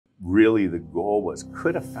really the goal was,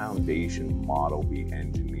 could a foundation model be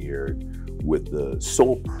engineered with the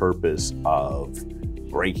sole purpose of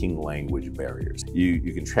breaking language barriers?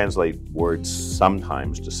 You can translate words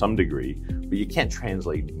sometimes to some degree, but you can't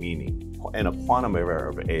translate meaning. In a quantum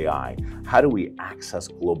era of AI, how do we access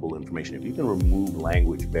global information? If you can remove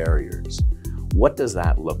language barriers, what does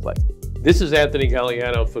that look like? This is Anthony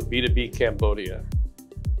Galliano for B2B Cambodia,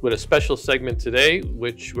 with a special segment today,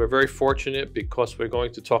 which we're very fortunate because we're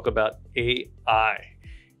going to talk about AI.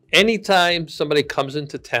 Anytime somebody comes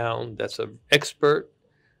into town that's an expert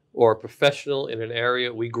or a professional in an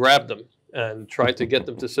area, we grab them and try to get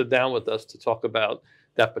them to sit down with us to talk about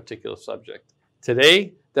that particular subject.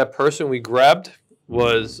 Today, that person we grabbed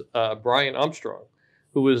was Brian Armstrong,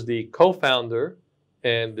 who is the co-founder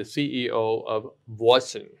and the CEO of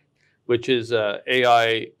Vosyn, which is an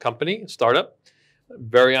AI company, startup,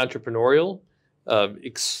 very entrepreneurial,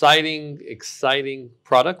 exciting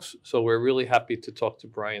products. So we're really happy to talk to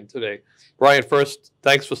Brian today. Brian, first,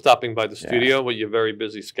 thanks for stopping by the studio with your very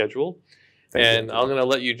busy schedule. I'm going to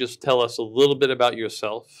let you just tell us a little bit about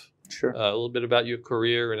yourself. Sure. A little bit about your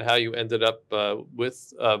career and how you ended up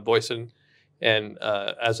with Vosyn and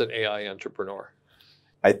as an AI entrepreneur.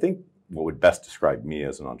 I think what would best describe me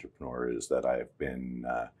as an entrepreneur is that I've been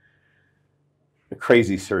a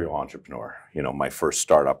crazy serial entrepreneur. You know, my first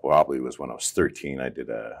startup probably was when I was 13. I did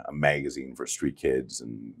a magazine for street kids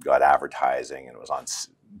and got advertising, and it was on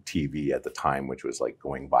TV at the time, which was like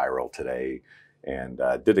going viral today. And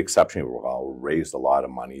did exceptionally well, raised a lot of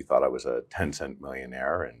money, thought I was a 10-cent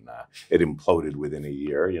millionaire, and it imploded within a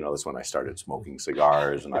year. You know, that's when I started smoking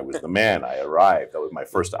cigars, and I was the man. I arrived. That was my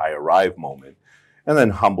first I arrived moment. And then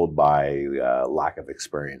humbled by lack of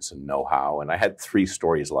experience and know-how. And I had 3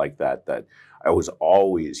 stories like that I was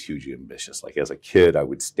always hugely ambitious. Like as a kid, I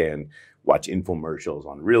would watch infomercials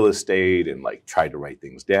on real estate and like try to write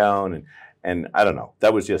things down. And I don't know,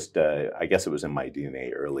 that was just, I guess it was in my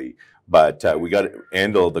DNA early. But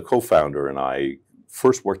Andel, the co-founder, and I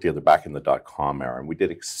first worked together back in the .com era, and we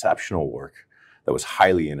did exceptional work that was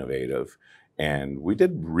highly innovative. And we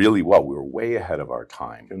did really well. We were way ahead of our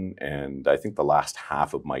time. And I think the last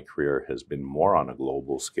half of my career has been more on a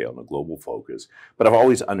global scale and a global focus. But I've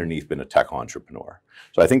always underneath been a tech entrepreneur.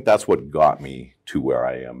 So I think that's what got me to where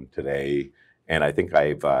I am today. And I think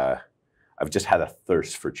I've just had a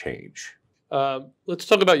thirst for change. Let's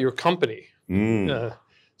talk about your company.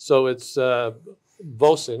 So it's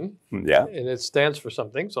Vosyn, yeah, and it stands for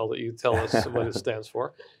something. So I'll let you tell us what it stands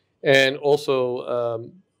for. And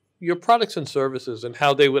also your products and services and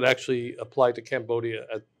how they would actually apply to Cambodia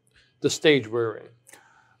at the stage we're in.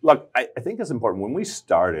 Look, I think it's important. When we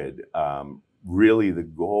started, really the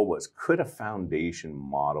goal was, could a foundation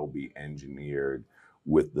model be engineered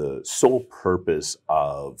with the sole purpose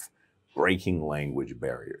of breaking language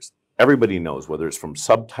barriers? Everybody knows, whether it's from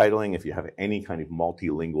subtitling, if you have any kind of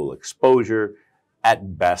multilingual exposure,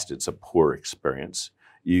 at best it's a poor experience.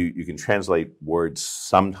 You can translate words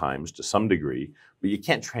sometimes to some degree, but you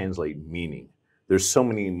can't translate meaning. There's so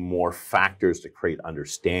many more factors to create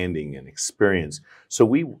understanding and experience. So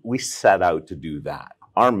we set out to do that.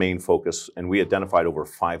 Our main focus, and we identified over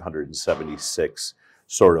 576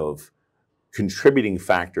 sort of contributing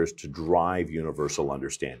factors to drive universal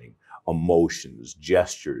understanding. Emotions,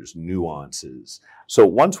 gestures, nuances. So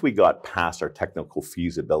once we got past our technical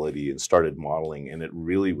feasibility and started modeling, and it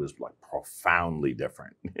really was like profoundly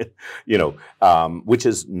different, you know, which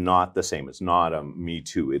is not the same. It's not a Me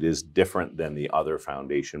Too. It is different than the other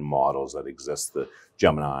foundation models that exist, the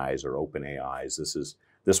Geminis or OpenAIs.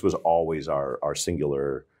 This was always our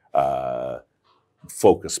singular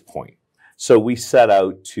focus point. So we set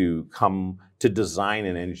out to design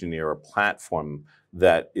and engineer a platform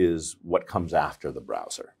that is what comes after the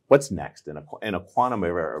browser. What's next? In a quantum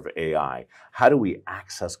era of AI, how do we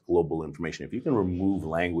access global information? If you can remove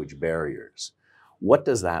language barriers, what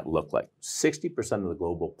does that look like? 60% of the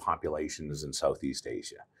global population is in Southeast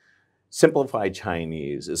Asia. Simplified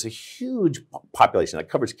Chinese is a huge population that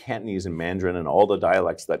covers Cantonese and Mandarin and all the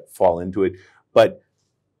dialects that fall into it, but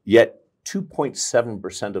yet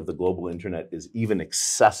 2.7% of the global internet is even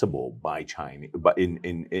accessible by China, but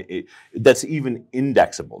that's even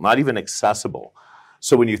indexable, not even accessible.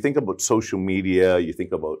 So when you think about social media, you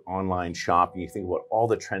think about online shopping, you think about all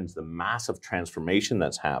the trends, the massive transformation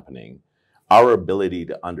that's happening, our ability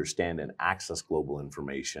to understand and access global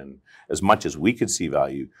information as much as we could see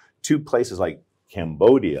value to places like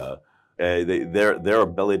Cambodia, their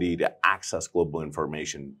ability to access global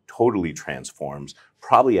information totally transforms,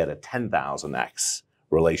 probably at a 10,000x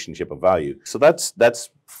relationship of value. So that's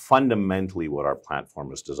fundamentally what our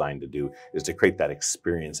platform is designed to do, is to create that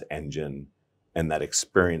experience engine and that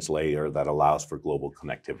experience layer that allows for global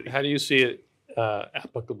connectivity. How do you see it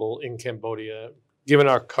applicable in Cambodia, given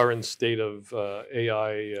our current state of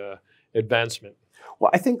AI advancement?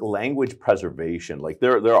 Well, I think language preservation, like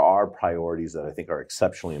there are priorities that I think are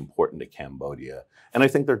exceptionally important to Cambodia. And I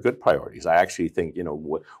think they're good priorities. I actually think, you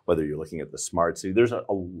know, whether you're looking at the smart city, there's a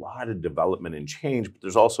lot of development and change, but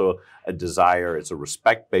there's also a desire, it's a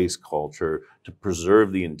respect-based culture to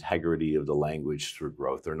preserve the integrity of the language through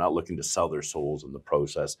growth. They're not looking to sell their souls in the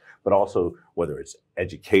process, but also whether it's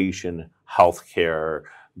education, healthcare,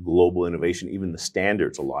 global innovation, even the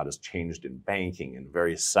standards, a lot has changed in banking and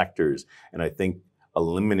various sectors. And I think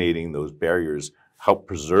eliminating those barriers help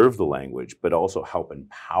preserve the language, but also help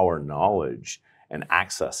empower knowledge and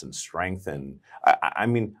access and strengthen. I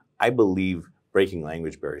mean, I believe breaking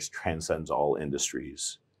language barriers transcends all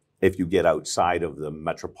industries. If you get outside of the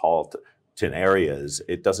metropolitan areas,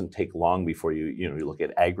 it doesn't take long before you look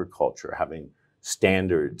at agriculture, having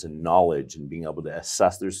standards and knowledge and being able to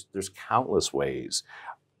assess. There's countless ways.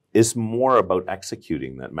 It's more about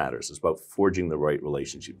executing that matters. It's about forging the right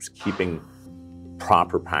relationships, keeping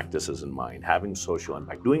proper practices in mind, having social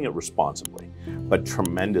impact, doing it responsibly, but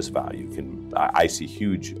tremendous value I see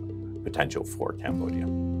huge potential for Cambodia.